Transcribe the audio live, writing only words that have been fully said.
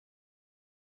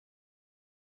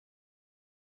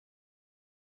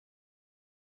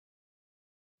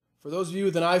For those of you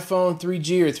with an iPhone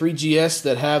 3G or 3GS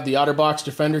that have the Otterbox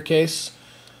Defender case,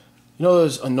 you know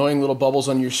those annoying little bubbles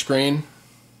on your screen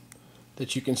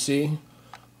that you can see?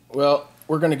 Well,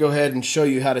 we're going to go ahead and show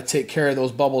you how to take care of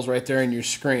those bubbles right there in your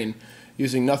screen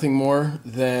using nothing more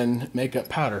than makeup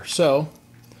powder. So,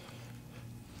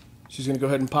 she's going to go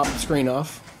ahead and pop the screen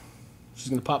off. She's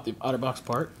going to pop the Otterbox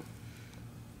part.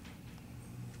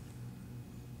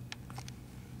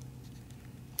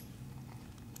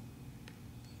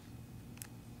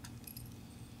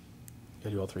 You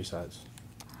gotta do all three sides.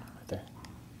 Right there.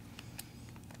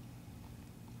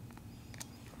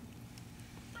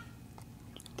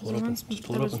 Pull it open. Just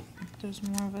pull it open. There's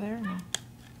more over there? No.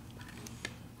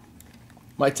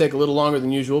 Might take a little longer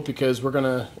than usual because we're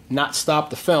gonna not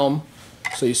stop the film,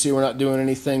 so you see we're not doing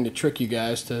anything to trick you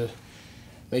guys to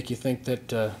make you think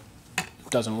that it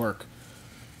doesn't work.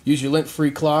 Use your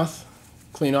lint-free cloth.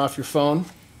 Clean off your phone.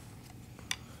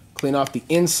 Clean off the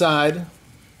inside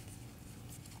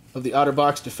of the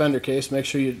Otterbox Defender case. Make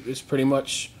sure it's pretty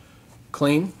much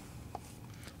clean,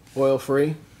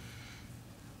 oil-free.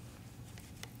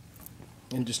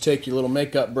 And just take your little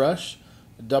makeup brush,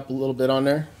 dump a little bit on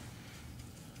there.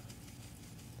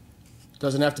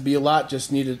 Doesn't have to be a lot,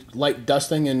 just need a light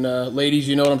dusting. And ladies,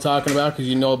 you know what I'm talking about because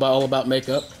you know all about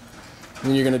makeup.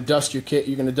 And then you're going to dust your kit.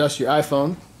 You're going to dust your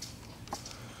iPhone,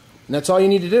 and that's all you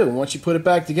need to do. Once you put it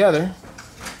back together,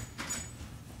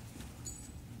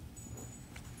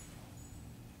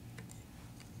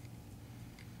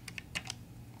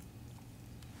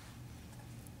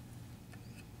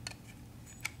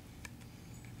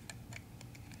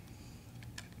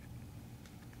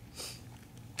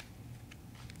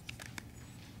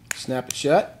 snap it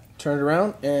shut, turn it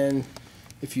around, and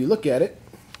if you look at it,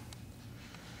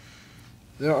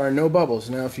 there are no bubbles.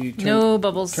 Now if you turn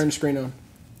the screen on,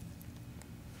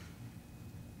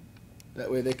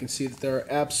 that way they can see that there are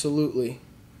absolutely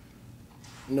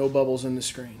no bubbles in the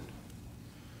screen.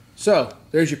 So,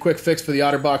 there's your quick fix for the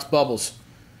Otterbox bubbles.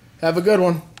 Have a good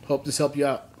one. Hope this helped you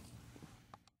out.